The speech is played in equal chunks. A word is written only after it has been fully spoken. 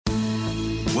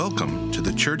Welcome to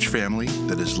the church family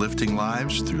that is lifting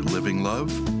lives through living love,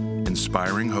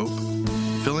 inspiring hope,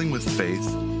 filling with faith,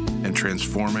 and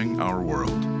transforming our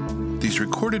world. These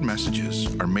recorded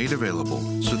messages are made available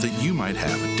so that you might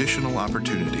have additional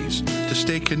opportunities to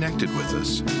stay connected with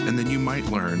us, and that you might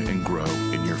learn and grow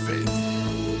in your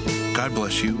faith. God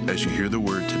bless you as you hear the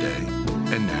word today.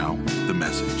 And now, the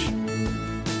message.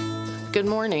 Good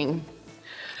morning.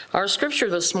 Our scripture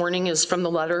this morning is from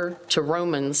the letter to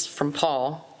Romans from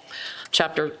Paul,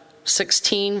 chapter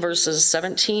 16, verses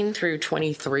 17 through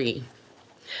 23.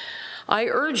 I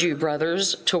urge you,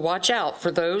 brothers, to watch out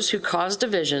for those who cause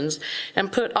divisions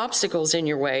and put obstacles in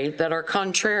your way that are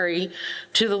contrary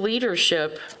to the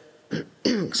leadership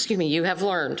you have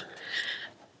learned.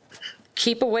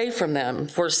 Keep away from them,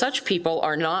 for such people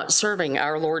are not serving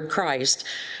our Lord Christ,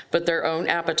 but their own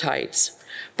appetites.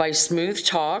 By smooth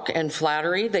talk and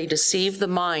flattery, they deceive the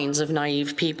minds of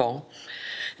naive people.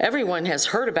 Everyone has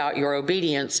heard about your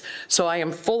obedience, so I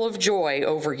am full of joy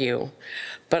over you.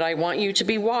 But I want you to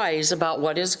be wise about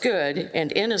what is good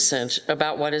and innocent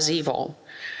about what is evil.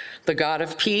 The God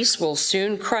of peace will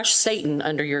soon crush Satan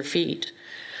under your feet.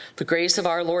 The grace of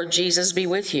our Lord Jesus be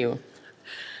with you.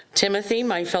 Timothy,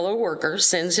 my fellow worker,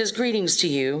 sends his greetings to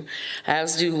you,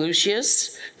 as do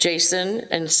Lucius, Jason,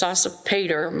 and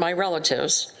Sosipater, my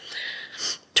relatives.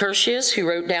 Tertius, who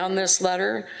wrote down this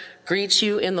letter, greets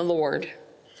you in the Lord.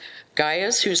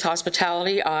 Gaius, whose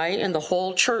hospitality I and the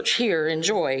whole church here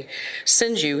enjoy,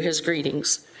 sends you his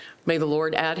greetings. May the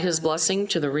Lord add his blessing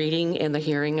to the reading and the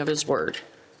hearing of his word.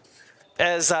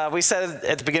 As we said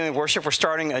at the beginning of worship, we're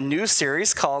starting a new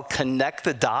series called Connect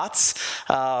the Dots,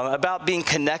 about being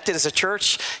connected as a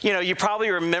church. You know, you probably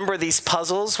remember these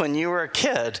puzzles when you were a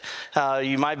kid.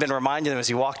 You might have been reminded of them as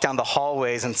you walked down the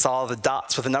hallways and saw the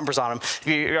dots with the numbers on them.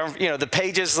 You know, the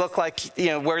pages look like, you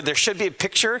know, where there should be a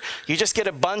picture, you just get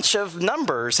a bunch of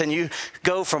numbers and you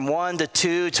go from 1 to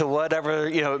 2 to whatever,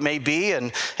 you know, it may be,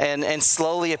 and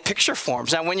slowly a picture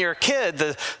forms. Now, when you're a kid,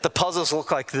 the puzzles look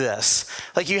like this.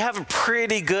 Like, you have a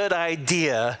pretty good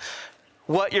idea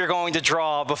what you're going to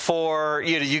draw before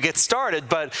you get started,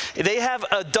 but they have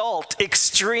adult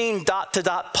extreme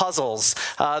dot-to-dot puzzles,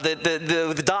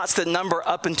 the dots that number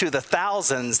up into the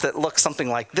thousands that look something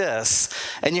like this,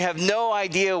 and you have no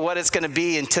idea what it's going to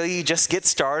be until you just get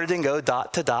started and go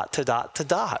dot to dot to dot to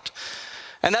dot.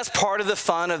 And that's part of the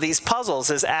fun of these puzzles,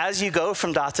 is as you go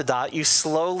from dot to dot, you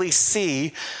slowly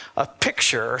see a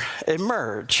picture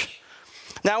emerge.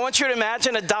 Now, I want you to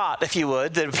imagine a dot, if you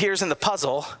would, that appears in the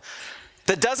puzzle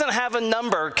that doesn't have a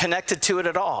number connected to it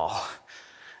at all.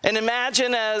 And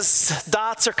imagine as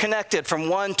dots are connected from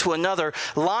one to another,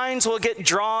 lines will get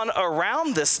drawn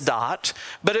around this dot,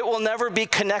 but it will never be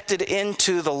connected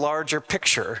into the larger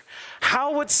picture.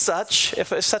 How would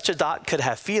if such a dot could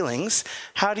have feelings,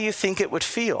 how do you think it would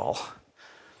feel?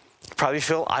 Probably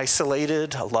feel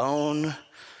isolated, alone,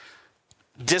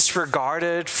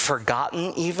 disregarded,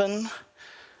 forgotten even.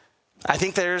 I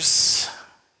think there's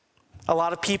a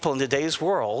lot of people in today's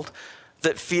world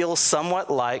that feel somewhat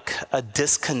like a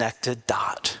disconnected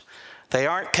dot. They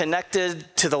aren't connected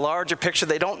to the larger picture.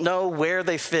 They don't know where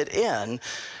they fit in.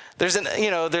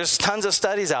 There's tons of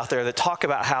studies out there that talk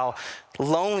about how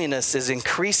loneliness is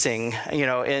increasing,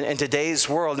 in today's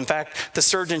world. In fact, the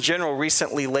Surgeon General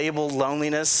recently labeled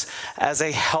loneliness as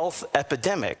a health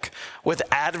epidemic with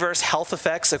adverse health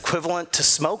effects equivalent to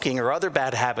smoking or other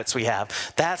bad habits we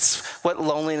have. That's what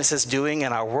loneliness is doing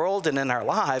in our world and in our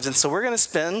lives. And so we're going to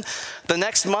spend the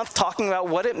next month talking about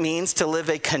what it means to live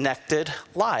a connected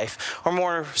life, or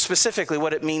more specifically,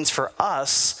 what it means for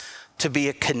us to be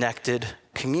a connected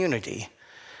community.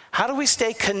 How do we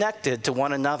stay connected to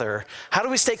one another? How do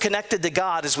we stay connected to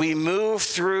God as we move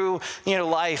through,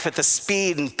 life at the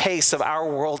speed and pace of our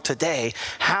world today?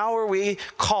 How are we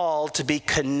called to be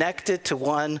connected to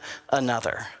one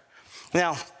another?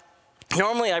 Now,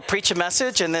 normally I preach a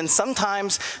message, and then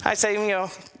sometimes I say,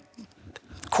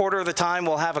 quarter of the time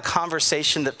we'll have a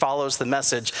conversation that follows the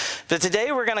message. But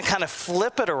today we're going to kind of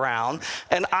flip it around,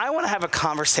 and I want to have a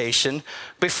conversation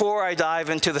before I dive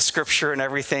into the scripture and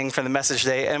everything for the message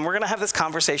today. And we're going to have this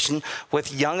conversation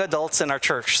with young adults in our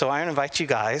church. So I invite you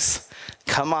guys,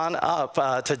 come on up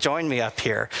to join me up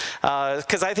here.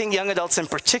 Because I think young adults in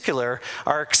particular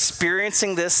are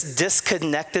experiencing this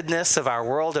disconnectedness of our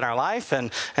world and our life,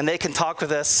 and they can talk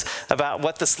with us about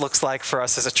what this looks like for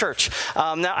us as a church.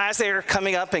 Now, as they're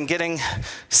coming up and getting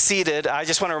seated, I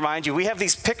just want to remind you, we have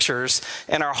these pictures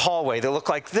in our hallway that look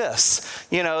like this.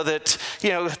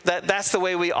 That's the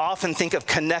way we often think of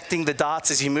connecting the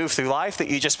dots as you move through life, that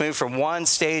you just move from one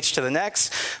stage to the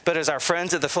next. But as our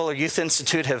friends at the Fuller Youth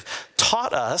Institute have taught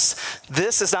taught us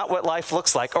this is not what life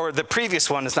looks like, or the previous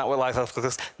one is not what life looks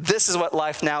like. This is what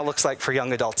life now looks like for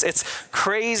young adults. It's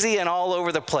crazy and all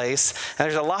over the place, and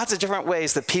there's lots of different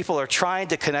ways that people are trying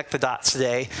to connect the dots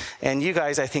today, and you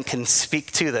guys, I think, can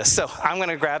speak to this. So I'm going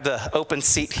to grab the open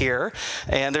seat here,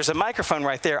 and there's a microphone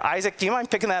right there. Isaac, do you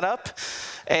mind picking that up?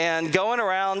 And going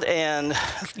around and,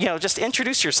 just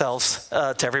introduce yourselves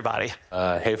to everybody.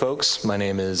 Hey folks, my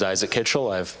name is Isaac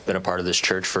Kitchell. I've been a part of this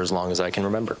church for as long as I can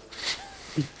remember.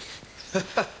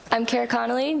 I'm Kara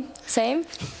Connolly, same.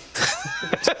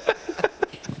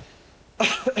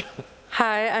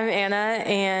 Hi, I'm Anna,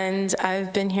 and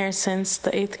I've been here since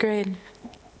the 8th grade.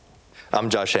 I'm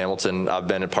Josh Hamilton. I've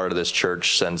been a part of this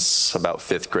church since about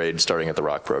 5th grade, starting at the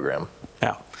Rock program.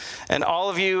 Yeah. And all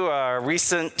of you are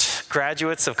recent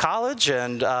graduates of college,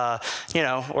 and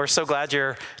we're so glad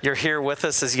you're here with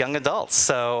us as young adults.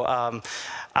 So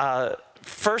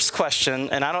first question,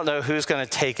 and I don't know who's going to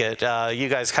take it. You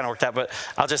guys kind of worked out, but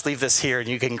I'll just leave this here and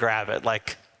you can grab it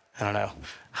like, I don't know,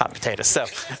 hot potatoes.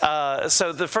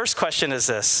 So the first question is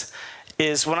this,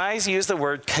 is when I use the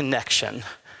word connection,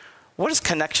 what does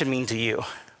connection mean to you?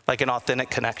 Like an authentic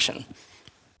connection?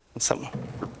 So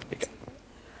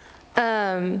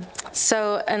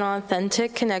an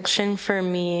authentic connection for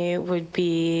me would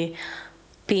be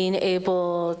being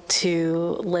able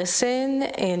to listen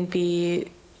and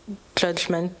be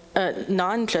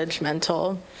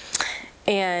non-judgmental,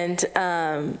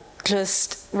 and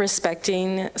just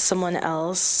respecting someone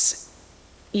else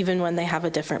even when they have a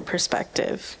different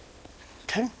perspective.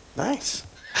 Okay, nice.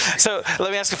 So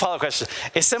let me ask a follow-up question.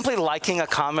 Is simply liking a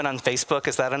comment on Facebook,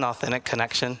 is that an authentic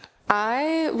connection?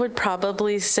 I would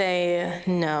probably say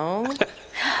no,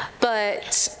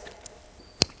 but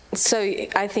so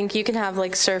I think you can have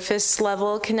like surface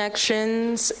level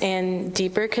connections and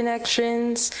deeper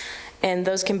connections, and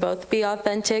those can both be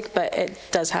authentic, but it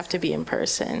does have to be in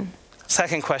person.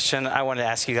 Second question I wanted to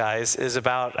ask you guys is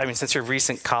about, since you're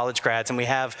recent college grads, and we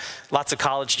have lots of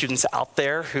college students out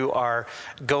there who are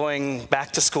going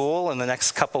back to school in the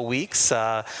next couple weeks,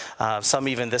 some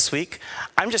even this week.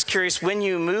 I'm just curious, when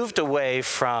you moved away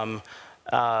from,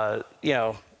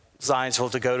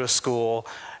 Zionsville to go to school,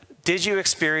 did you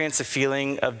experience a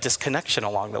feeling of disconnection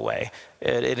along the way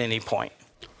at any point?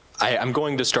 I'm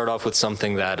going to start off with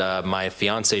something that my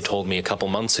fiance told me a couple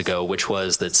months ago, which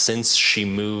was that since she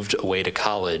moved away to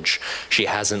college, she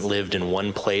hasn't lived in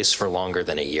one place for longer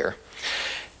than a year.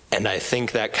 And I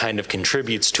think that kind of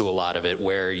contributes to a lot of it,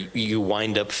 where you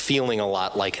wind up feeling a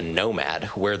lot like a nomad,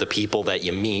 where the people that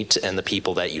you meet and the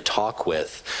people that you talk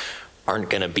with aren't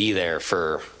going to be there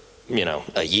for,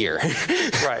 a year.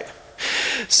 Right.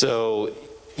 So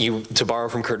to borrow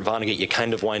from Kurt Vonnegut, you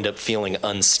kind of wind up feeling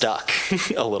unstuck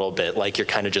a little bit, like you're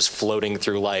kind of just floating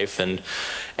through life, and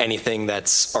anything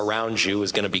that's around you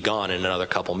is going to be gone in another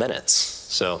couple minutes.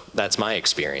 So that's my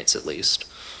experience, at least.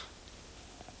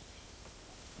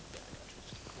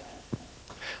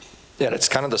 Yeah, it's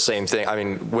kind of the same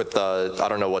thing. With I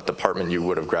don't know what department you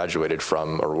would have graduated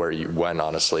from or where you went,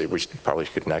 honestly. We probably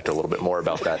should connect a little bit more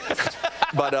about that.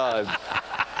 But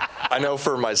I know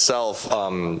for myself,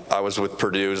 I was with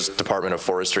Purdue's Department of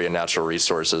Forestry and Natural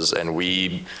Resources, and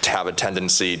we have a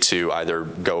tendency to either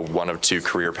go one of two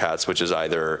career paths, which is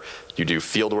either you do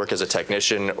field work as a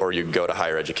technician or you go to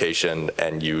higher education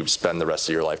and you spend the rest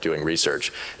of your life doing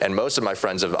research. And most of my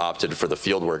friends have opted for the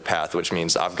field work path, which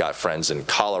means I've got friends in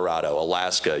Colorado,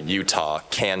 Alaska, Utah,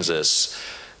 Kansas,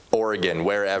 Oregon,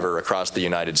 wherever across the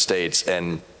United States,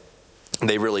 and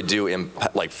they really do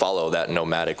follow that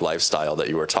nomadic lifestyle that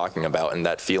you were talking about, and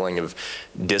that feeling of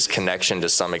disconnection to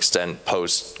some extent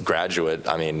post-graduate.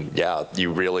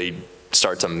 You really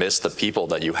start to miss the people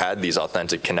that you had these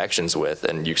authentic connections with,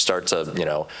 and you start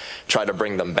to, try to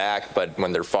bring them back, but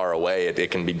when they're far away,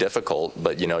 it can be difficult,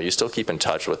 but, you still keep in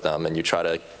touch with them, and you try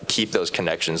to keep those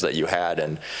connections that you had,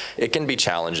 and it can be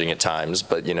challenging at times,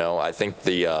 but, I think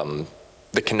the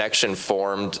connection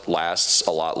formed lasts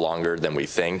a lot longer than we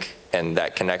think, and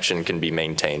that connection can be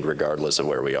maintained regardless of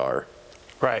where we are.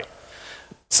 Right.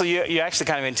 So you actually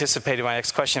kind of anticipated my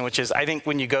next question, which is, I think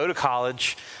when you go to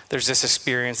college, there's this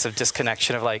experience of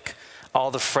disconnection of all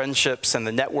the friendships and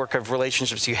the network of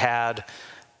relationships you had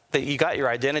that you got your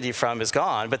identity from is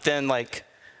gone. But then I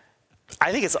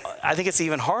think it's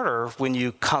even harder when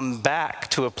you come back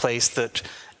to a place that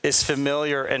is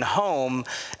familiar and home,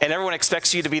 and everyone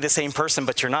expects you to be the same person,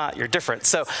 but you're not. You're different.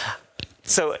 So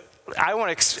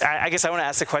I guess I want to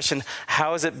ask the question: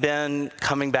 how has it been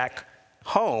coming back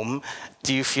home?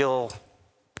 Do you feel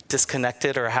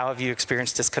disconnected, or how have you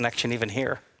experienced disconnection even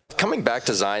here? Coming back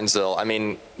to Zionsville, I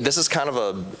mean, this is kind of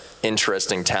a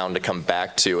interesting town to come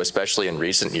back to, especially in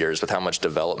recent years with how much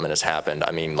development has happened.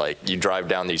 I mean, like, you drive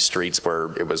down these streets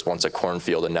where it was once a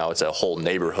cornfield and now it's a whole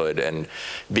neighborhood, and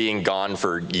being gone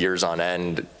for years on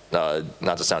end,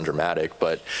 not to sound dramatic,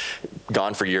 but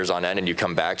gone for years on end, and you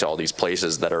come back to all these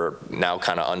places that are now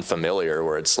kind of unfamiliar,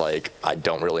 where it's like, I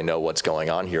don't really know what's going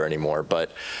on here anymore.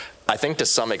 But I think to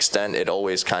some extent it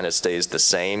always kind of stays the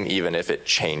same, even if it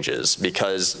changes,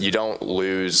 because you don't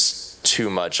lose too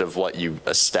much of what you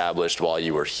established while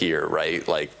you were here, right?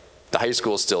 Like, the high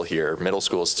school is still here, middle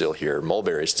school is still here,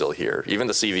 Mulberry is still here, even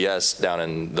the CVS down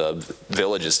in the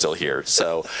village is still here.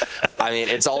 So, I mean,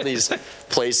 it's all these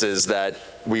places that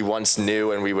we once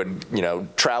knew, and we would,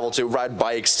 travel to, ride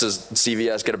bikes to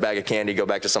CVS, get a bag of candy, go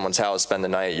back to someone's house, spend the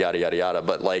night, yada, yada, yada.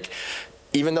 But, like,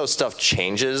 even though stuff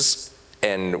changes,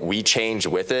 and we change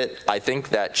with it, I think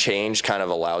that change kind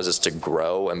of allows us to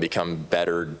grow and become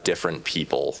better, different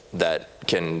people that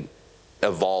can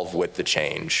evolve with the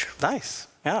change. Nice.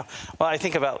 Yeah. Well, I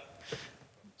think about,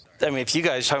 if you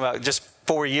guys talk about just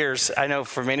 4 years, I know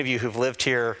for many of you who've lived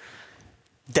here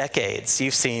decades,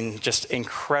 you've seen just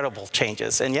incredible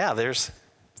changes. And yeah,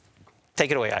 take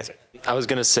it away, Isaac. I was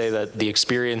going to say that the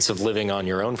experience of living on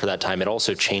your own for that time, it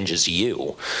also changes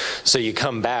you. So you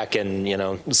come back and,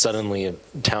 suddenly a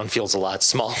town feels a lot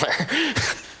smaller.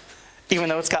 Even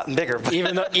though it's gotten bigger.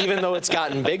 even though it's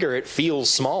gotten bigger, it feels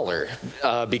smaller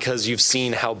because you've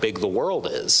seen how big the world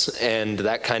is. And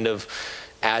that kind of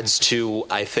adds to,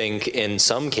 I think, in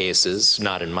some cases,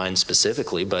 not in mine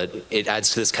specifically, but it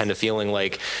adds to this kind of feeling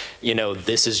like,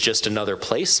 this is just another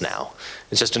place now.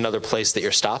 It's just another place that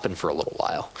you're stopping for a little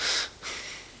while.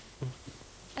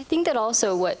 I think that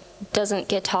also what doesn't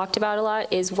get talked about a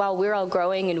lot is while we're all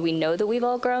growing and we know that we've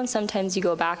all grown, sometimes you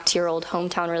go back to your old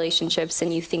hometown relationships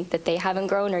and you think that they haven't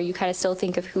grown, or you kind of still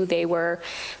think of who they were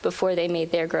before they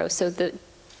made their growth. So the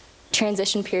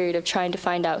transition period of trying to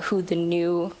find out who the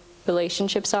new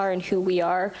relationships are and who we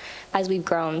are as we've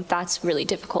grown, that's really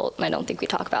difficult, and I don't think we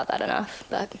talk about that enough.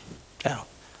 But yeah.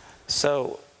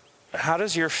 So how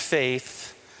does your faith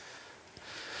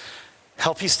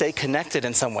help you stay connected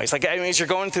in some ways? Like, as you're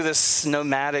going through this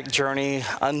nomadic journey,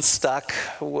 unstuck,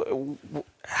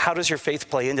 how does your faith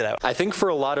play into that? I think for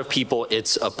a lot of people,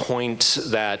 it's a point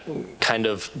that kind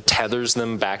of tethers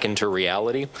them back into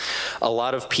reality. A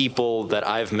lot of people that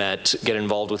I've met get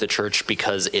involved with the church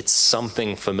because it's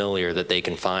something familiar that they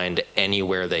can find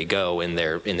anywhere they go in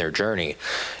their journey.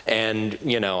 And,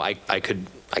 I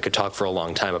could talk for a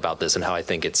long time about this and how I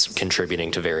think it's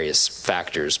contributing to various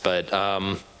factors, but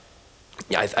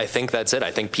I think that's it.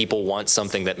 I think people want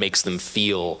something that makes them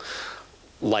feel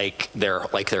like they're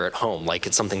at home, like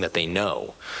it's something that they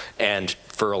know. And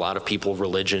for a lot of people,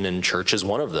 religion and church is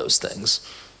one of those things.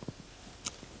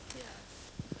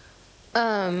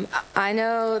 I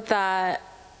know that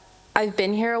I've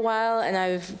been here a while and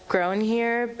I've grown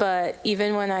here, but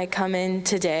even when I come in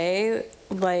today,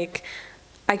 like,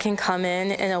 I can come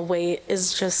in and a weight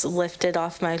is just lifted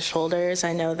off my shoulders.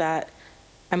 I know that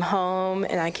I'm home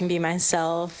and I can be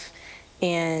myself.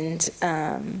 And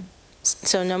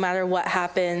so no matter what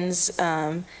happens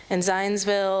in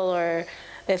Zionsville, or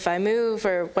if I move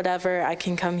or whatever, I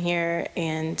can come here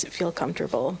and feel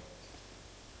comfortable.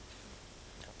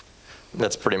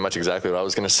 That's pretty much exactly what I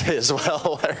was going to say as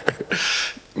well.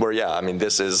 Where,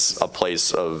 this is a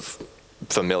place of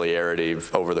familiarity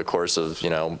over the course of,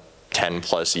 10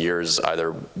 plus years,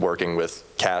 either working with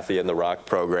Kathy in the Rock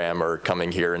program or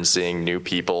coming here and seeing new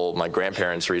people. My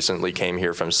grandparents recently came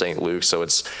here from St. Luke, so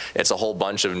it's a whole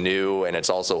bunch of new, and it's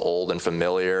also old and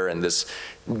familiar. And this,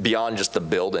 beyond just the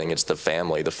building, it's the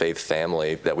family, the faith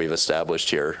family that we've established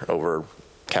here over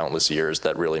countless years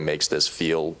that really makes this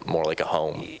feel more like a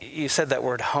home. You said that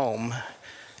word home,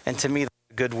 and to me,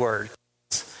 that's a good word.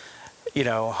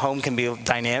 Home can be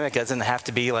dynamic. It doesn't have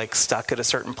to be like stuck at a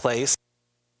certain place.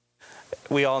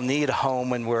 We all need a home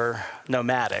when we're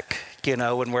nomadic,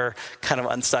 when we're kind of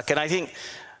unstuck. And I think,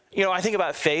 I think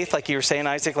about faith, like you were saying,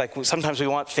 Isaac, like sometimes we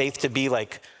want faith to be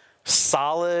like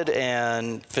solid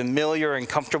and familiar and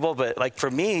comfortable. But like for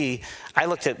me, I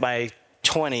looked at my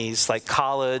 20s, like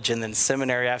college and then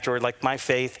seminary afterward, like my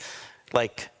faith,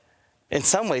 like in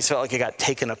some ways felt like it got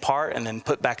taken apart and then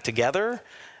put back together.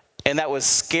 And that was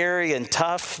scary and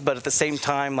tough. But at the same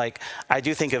time, like I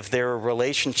do think if there were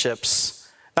relationships,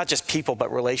 not just people,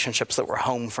 but relationships that were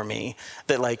home for me,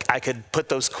 that like I could put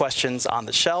those questions on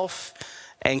the shelf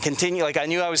and continue. Like I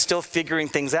knew I was still figuring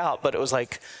things out, but it was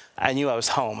like I knew I was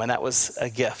home, and that was a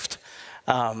gift.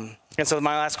 And so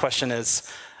my last question is,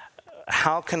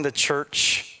 how can the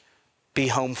church be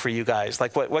home for you guys?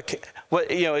 Like what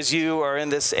as you are in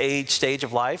this stage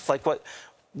of life, like what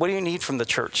do you need from the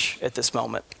church at this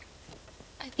moment?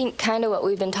 I think kind of what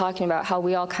we've been talking about, how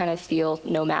we all kind of feel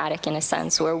nomadic in a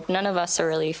sense, where none of us are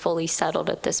really fully settled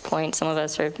at this point. Some of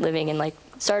us are living in like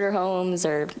starter homes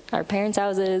or our parents'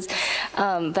 houses.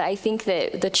 But I think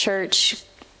that the church,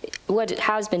 what it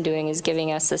has been doing is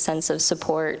giving us a sense of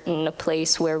support and a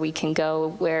place where we can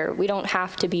go, where we don't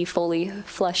have to be fully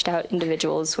fleshed out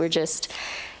individuals. We're just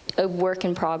a work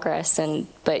in progress,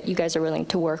 but you guys are willing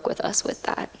to work with us with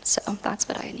that. So that's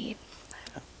what I need.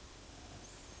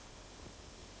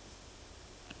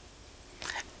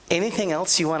 Anything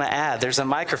else you want to add? There's a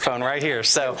microphone right here.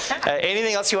 So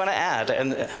anything else you want to add?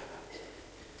 And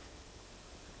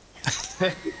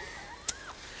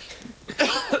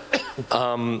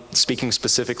Speaking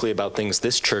specifically about things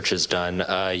this church has done,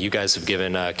 you guys have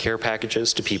given care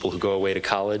packages to people who go away to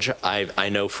college. I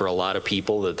know for a lot of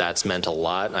people that's meant a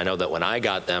lot. I know that when I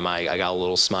got them, I got a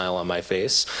little smile on my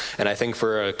face. And I think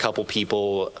for a couple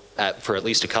people, for at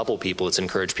least a couple people, it's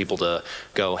encouraged people to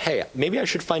go, hey, maybe I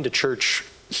should find a church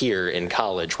here in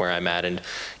college where I'm at. And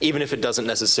even if it doesn't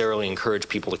necessarily encourage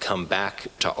people to come back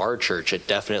to our church, it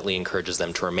definitely encourages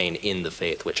them to remain in the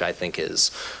faith, which I think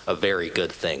is a very good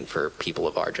thing for people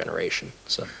of our generation.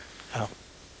 So. Oh.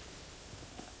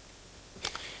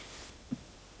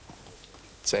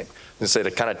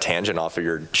 To kind of tangent off of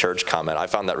your church comment, I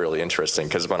found that really interesting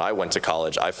because when I went to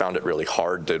college, I found it really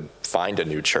hard to find a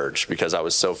new church because I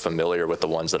was so familiar with the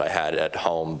ones that I had at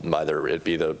home, whether it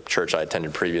be the church I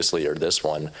attended previously or this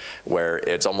one, where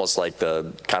it's almost like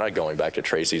the kind of going back to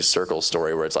Tracy's circle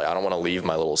story where it's like, I don't want to leave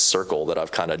my little circle that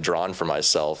I've kind of drawn for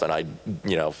myself. And I,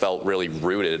 felt really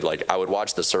rooted. Like I would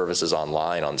watch the services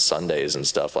online on Sundays and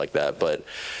stuff like that. But,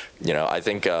 I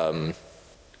think,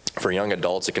 for young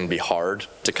adults, it can be hard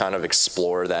to kind of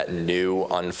explore that new,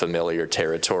 unfamiliar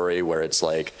territory where it's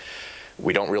like,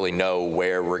 we don't really know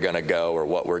where we're going to go or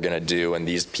what we're going to do. And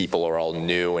these people are all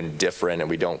new and different, and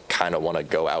we don't kind of want to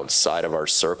go outside of our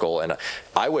circle. And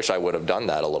I wish I would have done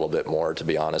that a little bit more, to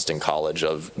be honest, in college,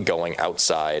 of going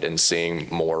outside and seeing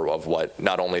more of what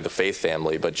not only the faith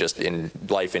family, but just in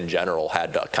life in general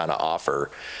had to kind of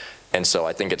offer. And so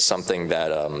I think it's something that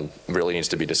really needs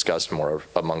to be discussed more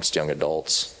amongst young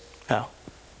adults. Oh.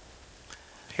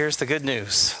 Here's the good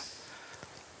news.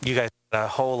 You guys had a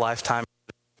whole lifetime.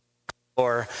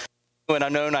 Or when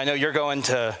unknown, I know you're going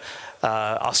to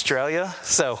Australia.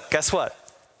 So guess what?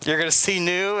 You're going to see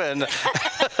New and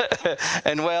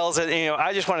and Wales. And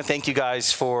I just want to thank you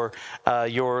guys for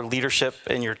your leadership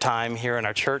and your time here in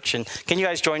our church. And can you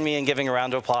guys join me in giving a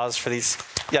round of applause for these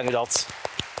young adults?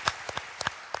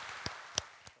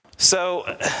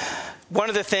 So one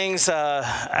of the things,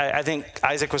 I think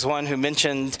Isaac was one who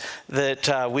mentioned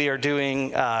that we are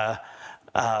doing,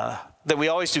 that we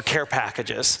always do care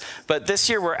packages. But this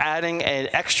year we're adding an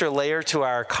extra layer to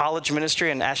our college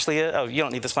ministry. And Ashley, you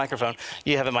don't need this microphone.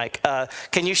 You have a mic.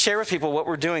 Can you share with people what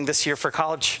we're doing this year for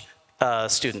college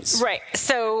students? Right.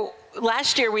 So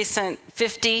last year we sent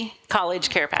 50 college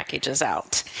care packages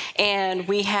out, and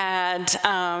we had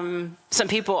some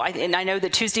people, and I know the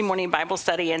Tuesday morning Bible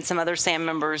study and some other SAM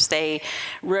members, they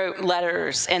wrote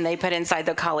letters and they put inside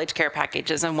the college care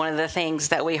packages, and one of the things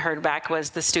that we heard back was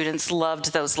the students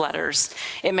loved those letters.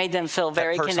 It made them feel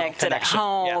very connected at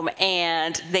home, yeah.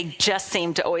 And they just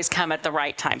seemed to always come at the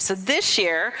right time. So this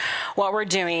year, what we're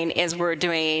doing is we're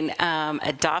doing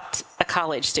Adopt a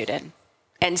College Student.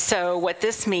 And so what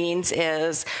this means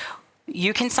is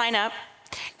you can sign up,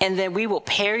 and then we will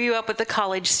pair you up with a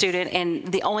college student, and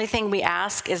the only thing we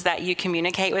ask is that you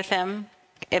communicate with them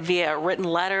via a written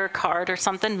letter, card, or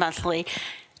something monthly,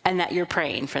 and that you're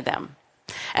praying for them.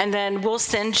 And then we'll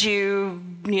send you,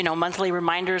 monthly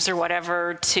reminders or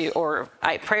whatever or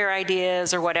prayer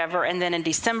ideas or whatever. And then in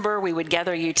December, we would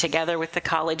gather you together with the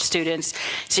college students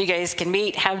so you guys can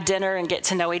meet, have dinner, and get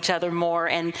to know each other more.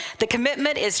 And the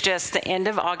commitment is just the end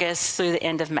of August through the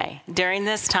end of May. During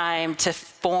this time to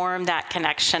form that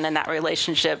connection and that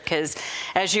relationship, because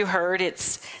as you heard,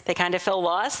 they kind of feel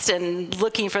lost and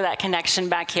looking for that connection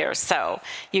back here. So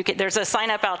there's a sign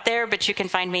up out there, but you can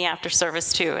find me after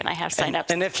service too, and I have sign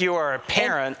ups. And if you are a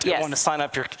parent and want to sign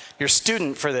up your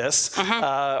student for this,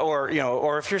 or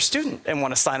if you're a student and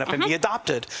want to sign up and be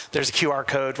adopted, there's a QR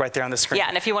code right there on the screen. Yeah,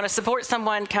 and if you want to support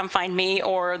someone, come find me,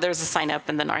 or there's a sign up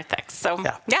in the narthex. So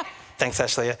yeah. Thanks,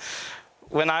 Ashley.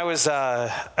 When I was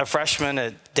a freshman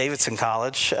at Davidson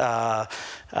College,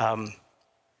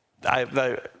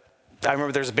 I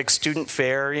remember there's a big student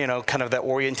fair, kind of that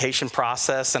orientation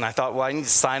process. And I thought, well, I need to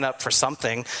sign up for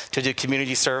something to do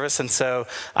community service. And so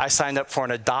I signed up for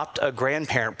an Adopt a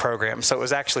Grandparent program. So it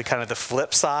was actually kind of the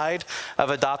flip side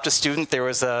of Adopt a Student. There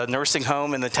was a nursing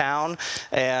home in the town,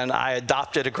 and I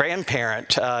adopted a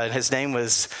grandparent. And his name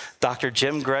was Dr.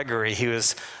 Jim Gregory. He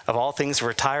was, of all things, a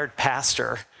retired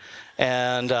pastor.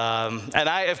 And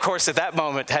I, of course, at that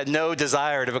moment had no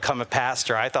desire to become a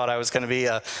pastor. I thought I was going to be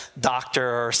a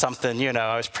doctor or something,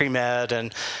 I was pre-med.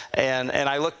 And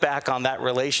I look back on that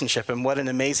relationship and what an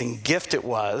amazing gift it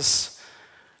was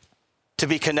to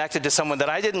be connected to someone that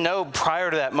I didn't know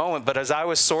prior to that moment. But as I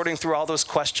was sorting through all those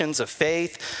questions of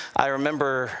faith, I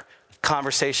remember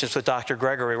conversations with Dr.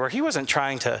 Gregory where he wasn't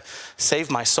trying to save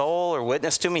my soul or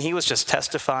witness to me. He was just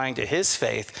testifying to his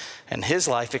faith and his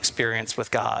life experience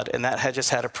with God. And that had just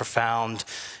had a profound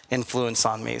influence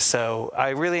on me. So I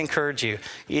really encourage you,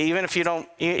 even if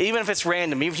it's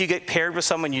random, even if you get paired with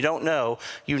someone you don't know,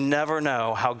 you never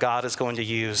know how God is going to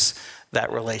use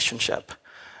that relationship.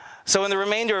 So in the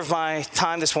remainder of my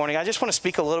time this morning, I just want to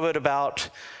speak a little bit about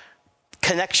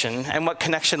connection and what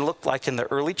connection looked like in the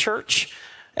early church.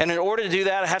 And in order to do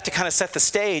that, I have to kind of set the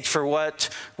stage for what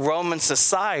Roman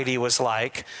society was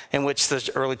like in which the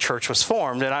early church was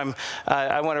formed. And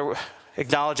I want to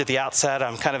acknowledge at the outset,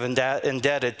 I'm kind of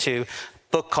indebted to a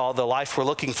book called The Life We're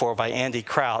Looking For by Andy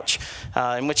Crouch,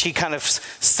 in which he kind of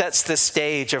sets the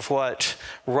stage of what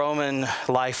Roman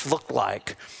life looked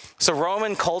like. So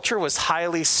Roman culture was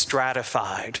highly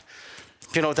stratified.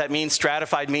 If you know what that means,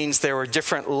 stratified means there were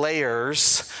different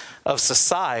layers of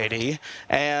society,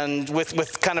 and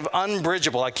with kind of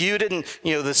unbridgeable, like you didn't,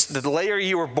 the layer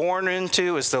you were born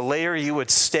into is the layer you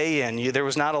would stay in. There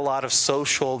was not a lot of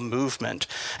social movement.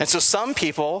 And so some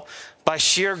people, by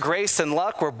sheer grace and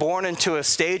luck, were born into a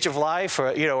stage of life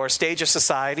or a stage of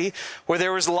society where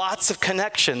there was lots of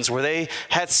connections, where they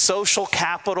had social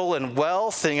capital and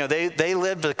wealth, and they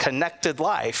lived a connected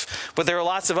life. But there are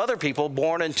lots of other people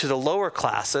born into the lower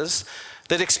classes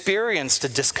that experienced a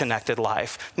disconnected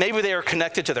life. Maybe they were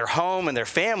connected to their home and their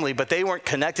family, but they weren't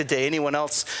connected to anyone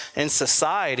else in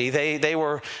society. They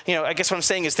were, I guess what I'm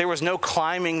saying is there was no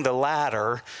climbing the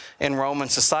ladder in Roman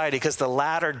society because the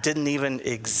ladder didn't even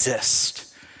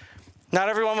exist. Not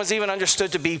everyone was even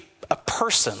understood to be a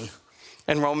person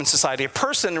in Roman society. A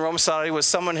person in Roman society was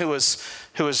someone who was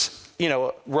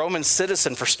Roman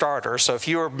citizen for starters. So if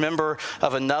you were a member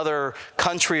of another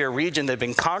country or region that had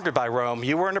been conquered by Rome,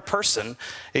 you weren't a person.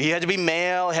 You had to be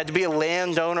male, you had to be a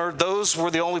landowner. Those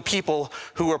were the only people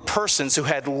who were persons who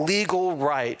had legal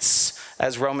rights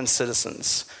as Roman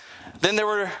citizens. Then there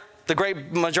were the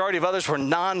great majority of others were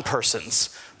non-persons,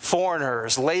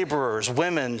 foreigners, laborers,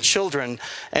 women, children,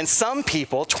 and some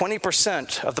people,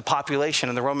 20% of the population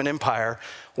in the Roman Empire,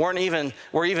 were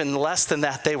even less than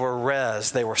that. They were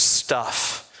res, they were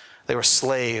stuff, they were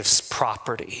slaves,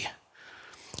 property.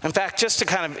 In fact, just to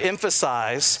kind of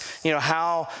emphasize,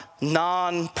 how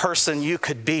non-person you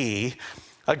could be,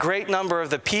 a great number of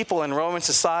the people in Roman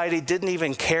society didn't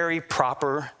even carry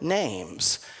proper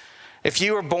names. If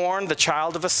you were born the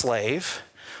child of a slave,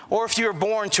 or if you were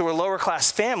born to a lower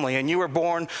class family and you were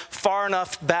born far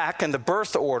enough back in the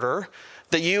birth order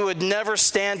that you would never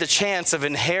stand a chance of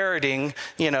inheriting,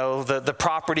 the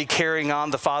property carrying on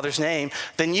the father's name,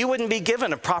 then you wouldn't be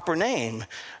given a proper name.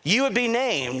 You would be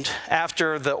named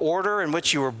after the order in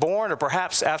which you were born, or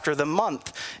perhaps after the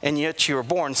month in which you were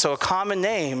born. So a common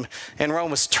name in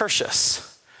Rome was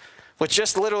Tertius, which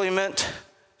just literally meant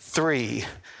 3.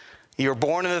 You're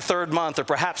born in the 3rd month, or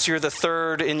perhaps you're the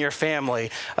 3rd in your family.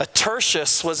 A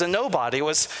tertius was a nobody. It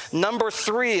was number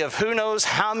 3 of who knows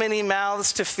how many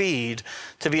mouths to feed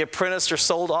to be apprenticed or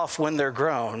sold off when they're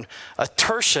grown. A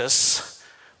tertius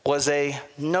was a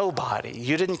nobody.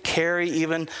 You didn't carry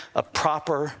even a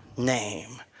proper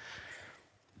name.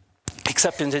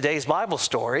 Except in today's Bible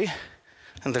story,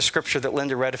 and the scripture that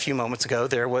Linda read a few moments ago,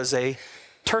 there was a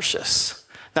Tertius.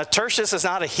 Now, Tertius is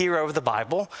not a hero of the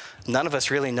Bible. None of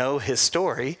us really know his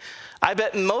story. I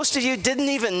bet most of you didn't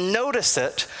even notice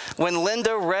it when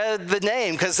Linda read the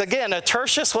name, because again, a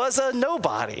Tertius was a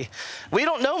nobody. We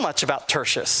don't know much about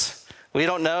Tertius. We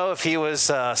don't know if he was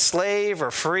a slave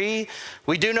or free.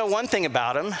 We do know one thing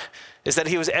about him, is that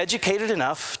he was educated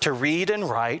enough to read and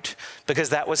write because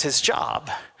that was his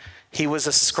job. He was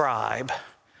a scribe.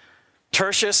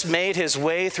 Tertius made his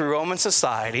way through Roman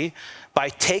society by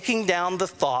taking down the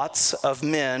thoughts of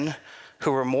men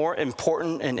who were more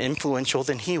important and influential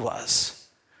than he was.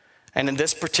 And in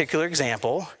this particular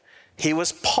example, he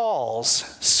was Paul's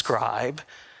scribe,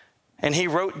 and he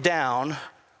wrote down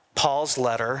Paul's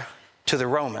letter to the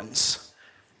Romans.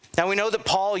 Now we know that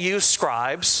Paul used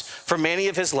scribes for many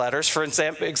of his letters. For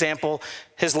example,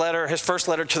 his first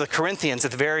letter to the Corinthians,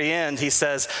 at the very end, he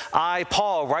says, I,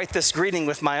 Paul, write this greeting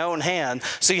with my own hand.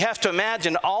 So you have to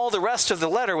imagine all the rest of the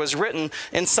letter was written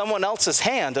in someone else's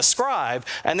hand, a scribe.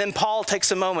 And then Paul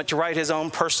takes a moment to write his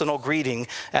own personal greeting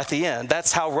at the end.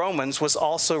 That's how Romans was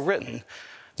also written.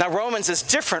 Now Romans is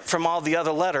different from all the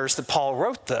other letters that Paul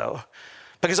wrote, though,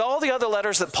 because all the other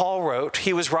letters that Paul wrote,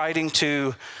 he was writing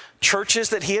to churches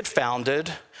that he had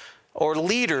founded or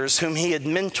leaders whom he had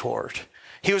mentored.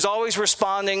 He was always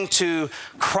responding to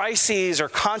crises or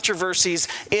controversies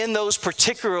in those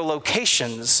particular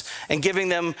locations and giving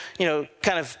them,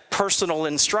 kind of personal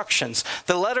instructions.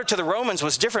 The letter to the Romans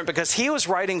was different because he was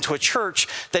writing to a church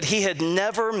that he had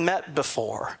never met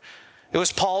before. It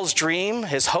was Paul's dream,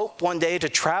 his hope one day to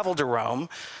travel to Rome,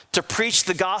 to preach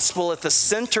the gospel at the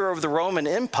center of the Roman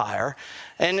Empire.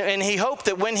 And he hoped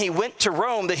that when he went to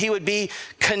Rome that he would be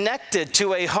connected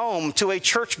to a home, to a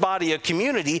church body, a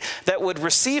community that would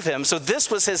receive him. So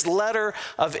this was his letter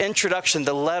of introduction,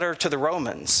 the letter to the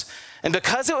Romans. And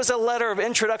because it was a letter of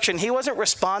introduction, he wasn't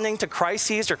responding to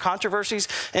crises or controversies.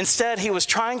 Instead, he was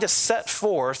trying to set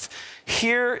forth,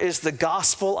 here is the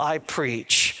gospel I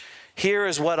preach. Here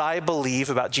is what I believe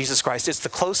about Jesus Christ. It's the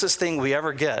closest thing we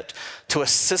ever get to a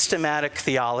systematic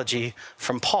theology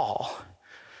from Paul.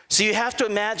 So you have to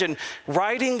imagine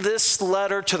writing this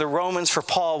letter to the Romans for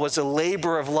Paul was a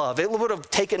labor of love. It would have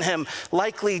taken him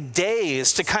likely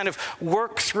days to kind of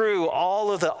work through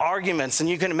all of the arguments. And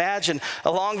you can imagine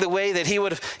along the way that he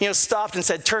would have, stopped and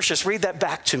said, Tertius, read that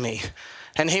back to me.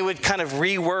 And he would kind of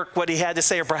rework what he had to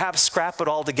say or perhaps scrap it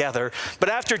all together. But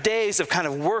after days of kind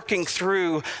of working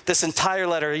through this entire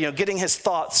letter, getting his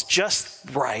thoughts just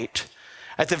right,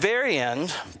 at the very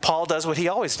end, Paul does what he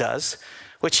always does,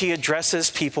 which he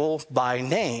addresses people by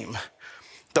name.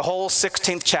 The whole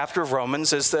 16th chapter of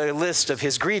Romans is the list of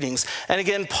his greetings. And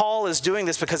again, Paul is doing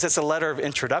this because it's a letter of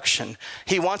introduction.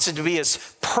 He wants it to be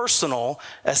as personal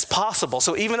as possible.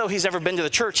 So even though he's never been to the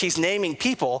church, he's naming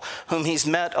people whom he's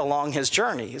met along his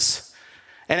journeys.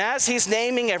 And as he's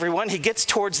naming everyone, he gets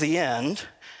towards the end.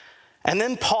 And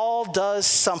then Paul does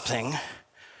something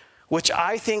which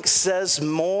I think says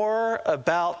more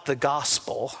about the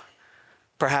gospel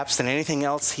perhaps than anything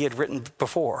else he had written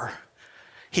before.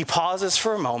 He pauses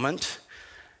for a moment,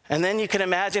 and then you can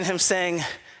imagine him saying,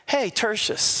 hey,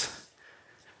 Tertius,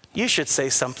 you should say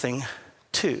something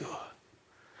too.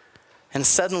 And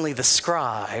suddenly the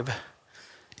scribe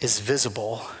is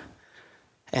visible,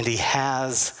 and he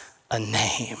has a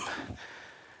name.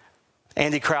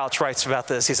 Andy Crouch writes about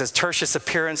this. He says, Tertius'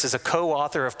 appearance as a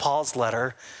co-author of Paul's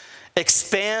letter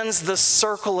expands the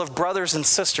circle of brothers and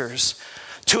sisters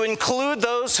to include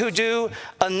those who do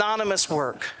anonymous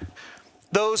work,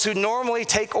 those who normally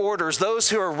take orders, those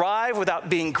who arrive without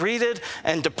being greeted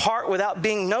and depart without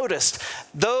being noticed,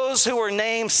 those who are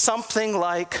named something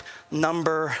like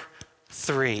number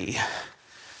 3.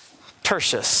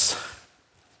 Tertius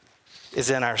is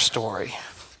in our story.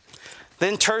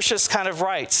 Then Tertius kind of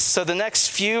writes, so the next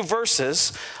few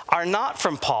verses are not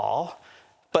from Paul,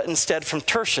 but instead from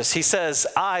Tertius. He says,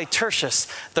 I, Tertius,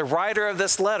 the writer of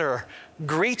this letter,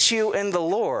 greet you in the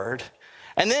Lord.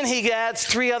 And then he adds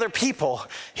 3 other people.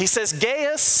 He says,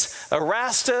 Gaius,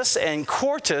 Erastus, and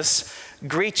Quartus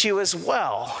greet you as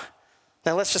well.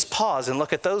 Now let's just pause and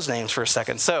look at those names for a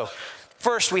second. So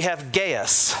first we have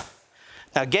Gaius.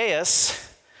 Now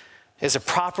Gaius is a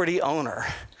property owner.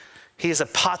 He is a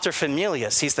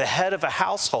paterfamilias. He's the head of a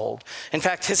household. In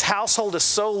fact, his household is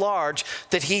so large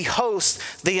that he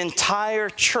hosts the entire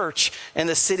church in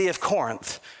the city of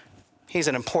Corinth. He's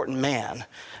an important man.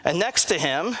 And next to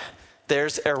him,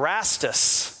 there's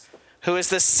Erastus, who is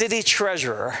the city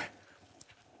treasurer.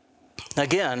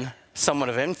 Again, someone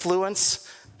of influence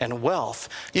and wealth.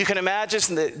 You can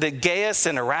imagine that Gaius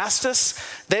and Erastus,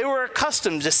 they were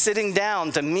accustomed to sitting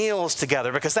down to meals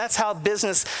together because that's how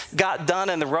business got done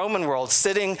in the Roman world,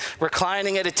 sitting,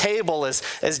 reclining at a table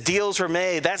as deals were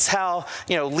made. That's how,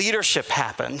 leadership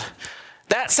happened.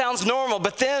 That sounds normal,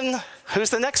 but then who's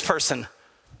the next person?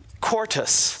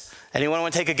 Quartus. Anyone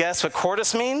want to take a guess what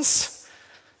Quartus means?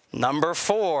 Number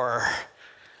 4.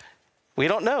 We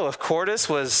don't know if Quartus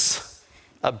was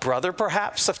a brother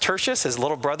perhaps of Tertius, his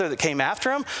little brother that came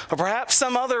after him, or perhaps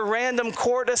some other random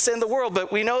Quartus in the world.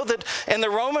 But we know that in the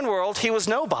Roman world, he was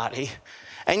nobody.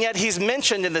 And yet he's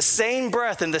mentioned in the same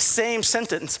breath, in the same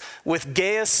sentence, with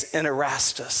Gaius and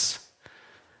Erastus.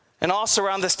 And also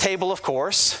around this table, of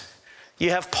course,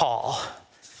 you have Paul.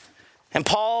 And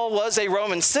Paul was a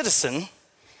Roman citizen,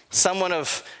 someone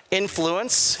of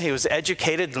influence. He was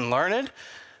educated and learned.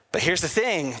 But here's the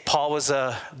thing, Paul was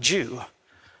a Jew.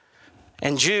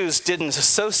 And Jews didn't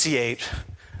associate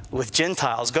with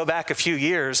Gentiles. Go back a few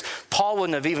years, Paul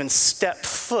wouldn't have even stepped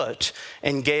foot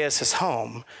in Gaius'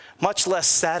 home, much less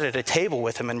sat at a table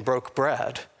with him and broke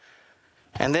bread.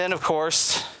 And then, of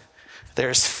course,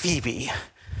 there's Phoebe.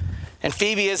 And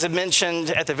Phoebe is mentioned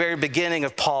at the very beginning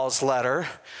of Paul's letter.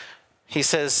 He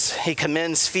says he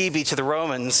commends Phoebe to the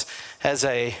Romans as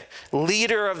a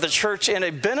leader of the church and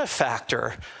a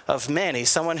benefactor of many,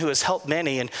 someone who has helped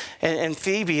many. And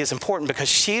Phoebe is important because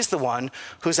she's the one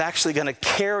who's actually going to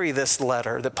carry this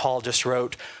letter that Paul just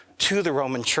wrote to the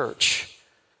Roman church.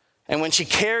 And when she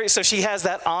carries, so she has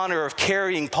that honor of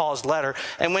carrying Paul's letter.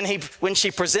 And when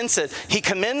she presents it, he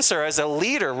commends her as a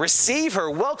leader. Receive her,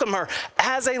 welcome her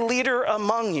as a leader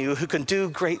among you who can do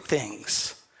great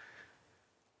things.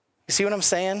 You see what I'm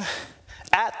saying?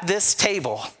 At this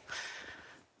table,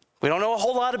 we don't know a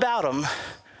whole lot about them,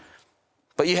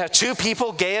 but you have two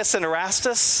people, Gaius and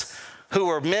Erastus, who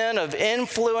were men of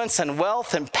influence and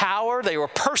wealth and power. They were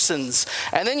persons.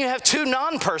 And then you have two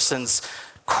non-persons,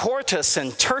 Quartus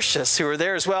and Tertius, who are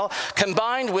there as well,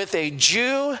 combined with a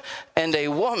Jew and a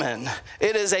woman.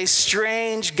 It is a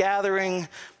strange gathering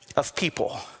of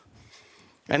people.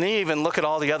 And then you even look at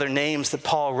all the other names that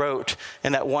Paul wrote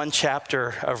in that one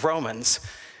chapter of Romans.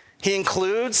 He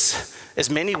includes as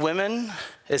many women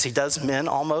as he does men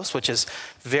almost, which is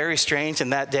very strange in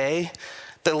that day.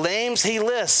 The names he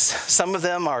lists, some of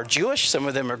them are Jewish, some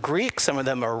of them are Greek, some of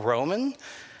them are Roman.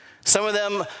 Some of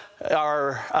them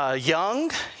are young.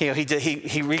 You know,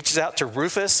 he reaches out to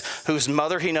Rufus, whose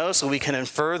mother he knows, so we can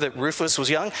infer that Rufus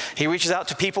was young. He reaches out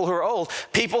to people who are old,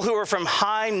 people who are from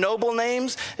high noble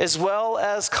names as well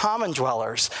as common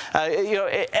dwellers.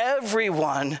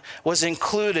 Everyone was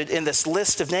included in this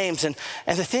list of names. And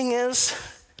the thing is,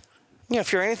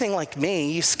 if you're anything like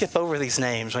me, you skip over these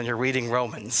names when you're reading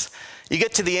Romans. You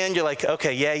get to the end, you're like,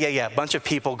 okay, yeah. A bunch of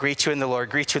people greet you in the Lord,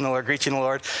 greet you in the Lord, greet you in the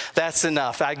Lord. That's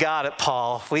enough. I got it,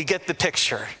 Paul. We get the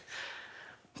picture.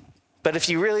 But if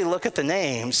you really look at the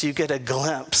names, you get a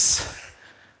glimpse,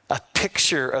 a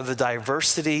picture of the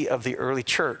diversity of the early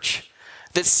church.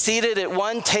 That's seated at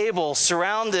one table,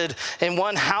 surrounded in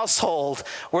one household,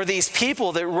 were these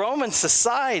people that Roman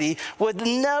society would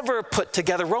never put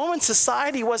together. Roman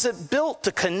society wasn't built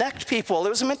to connect people. It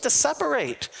was meant to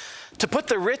separate, to put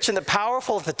the rich and the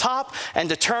powerful at the top and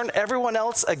to turn everyone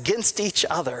else against each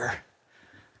other.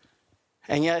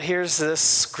 And yet here's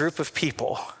this group of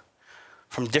people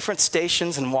from different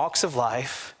stations and walks of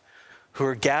life who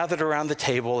are gathered around the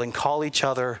table and call each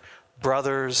other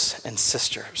brothers and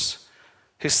sisters,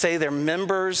 who say they're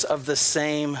members of the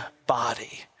same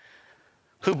body,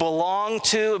 who belong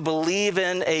to, believe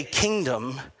in a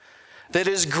kingdom that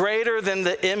is greater than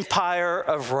the empire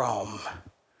of Rome.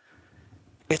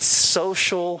 It's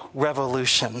social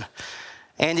revolution.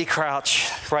 Andy Crouch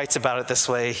writes about it this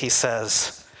way. He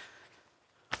says,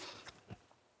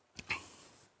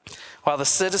 while the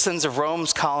citizens of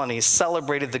Rome's colonies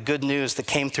celebrated the good news that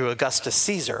came through Augustus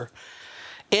Caesar,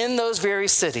 in those very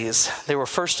cities, there were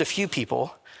first a few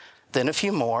people, then a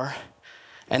few more,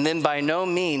 and then by no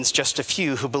means just a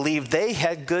few who believed they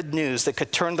had good news that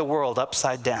could turn the world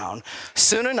upside down.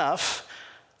 Soon enough,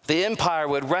 the empire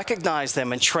would recognize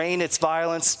them and train its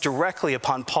violence directly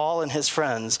upon Paul and his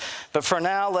friends. But for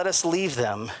now, let us leave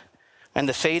them in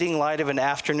the fading light of an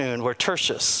afternoon where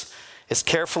Tertius is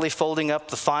carefully folding up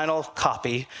the final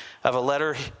copy of a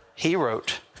letter he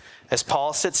wrote as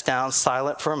Paul sits down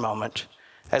silent for a moment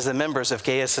as the members of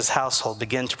Gaius' household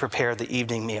begin to prepare the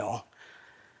evening meal.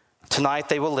 Tonight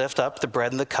they will lift up the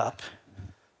bread and the cup.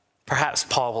 Perhaps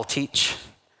Paul will teach.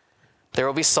 There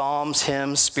will be psalms,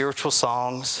 hymns, spiritual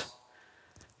songs.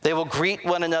 They will greet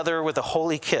one another with a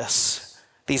holy kiss,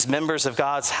 these members of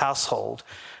God's household,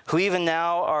 who even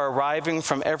now are arriving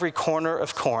from every corner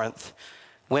of Corinth,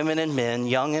 women and men,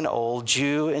 young and old,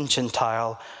 Jew and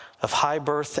Gentile, of high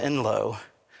birth and low.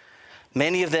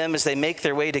 Many of them, as they make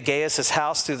their way to Gaius'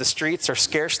 house through the streets, are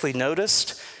scarcely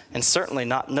noticed and certainly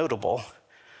not notable.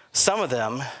 Some of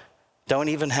them don't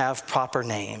even have proper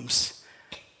names.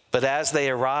 But as they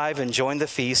arrive and join the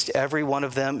feast, every one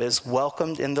of them is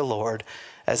welcomed in the Lord,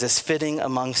 as is fitting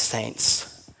among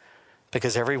saints,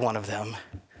 because every one of them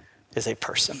is a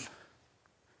person.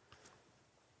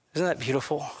 Isn't that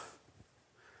beautiful?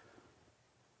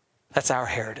 That's our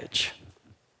heritage.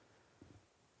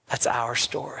 That's our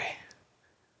story.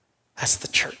 That's the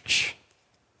church.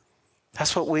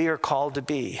 That's what we are called to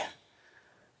be.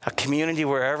 A community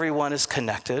where everyone is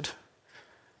connected,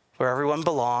 where everyone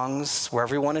belongs, where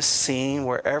everyone is seen,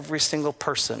 where every single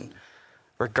person,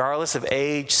 regardless of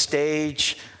age,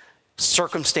 stage,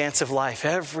 circumstance of life,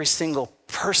 every single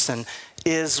person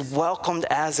is welcomed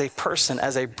as a person,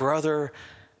 as a brother,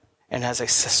 and as a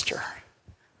sister.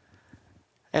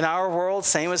 In our world,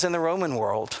 same as in the Roman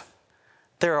world,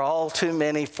 there are all too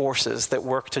many forces that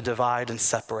work to divide and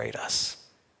separate us.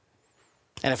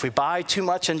 And if we buy too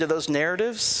much into those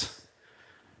narratives,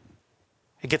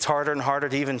 it gets harder and harder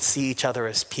to even see each other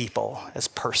as people, as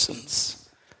persons.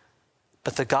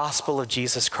 But the gospel of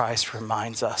Jesus Christ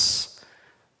reminds us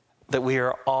that we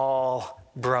are all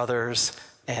brothers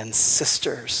and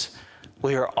sisters.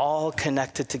 We are all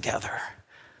connected together.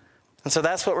 And so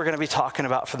that's what we're going to be talking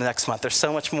about for the next month. There's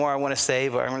so much more I want to say,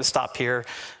 but I'm going to stop here.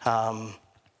 But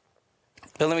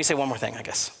let me say one more thing, I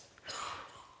guess.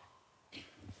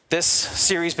 This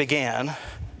series began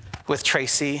with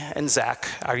Tracy and Zach,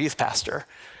 our youth pastor.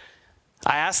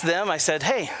 I asked them, I said,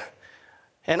 hey,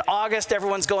 in August,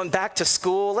 everyone's going back to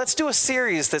school. Let's do a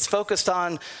series that's focused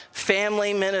on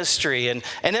family ministry. And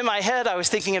in my head, I was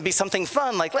thinking it'd be something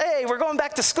fun, like, hey, we're going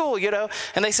back to school, you know?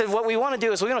 And they said, what we want to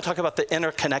do is we want to talk about the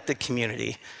interconnected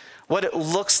community, what it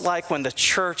looks like when the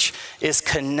church is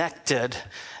connected.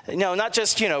 You know, not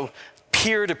just,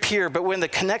 peer to peer, but when the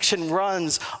connection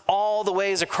runs all the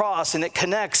ways across and it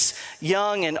connects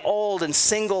young and old and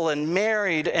single and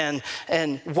married and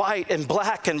white and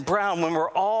black and brown, when we're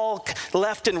all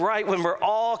left and right, when we're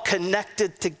all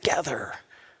connected together.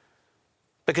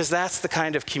 Because that's the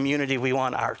kind of community we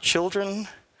want our children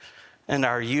and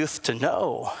our youth to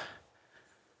know.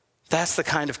 That's the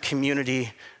kind of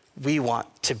community we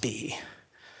want to be.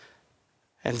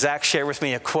 And Zach shared with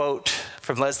me a quote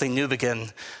from Leslie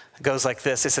Newbegin. It goes like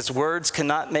this. It says, words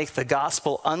cannot make the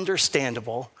gospel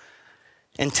understandable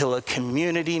until a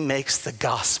community makes the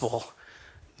gospel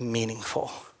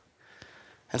meaningful.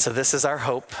 And so this is our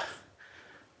hope,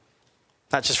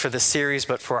 not just for this series,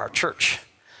 but for our church,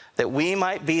 that we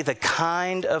might be the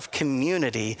kind of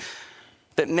community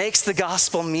that makes the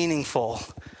gospel meaningful,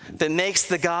 that makes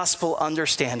the gospel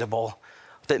understandable,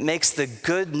 that makes the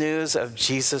good news of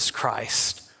Jesus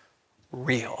Christ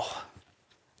real.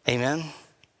 Amen.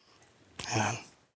 Amen.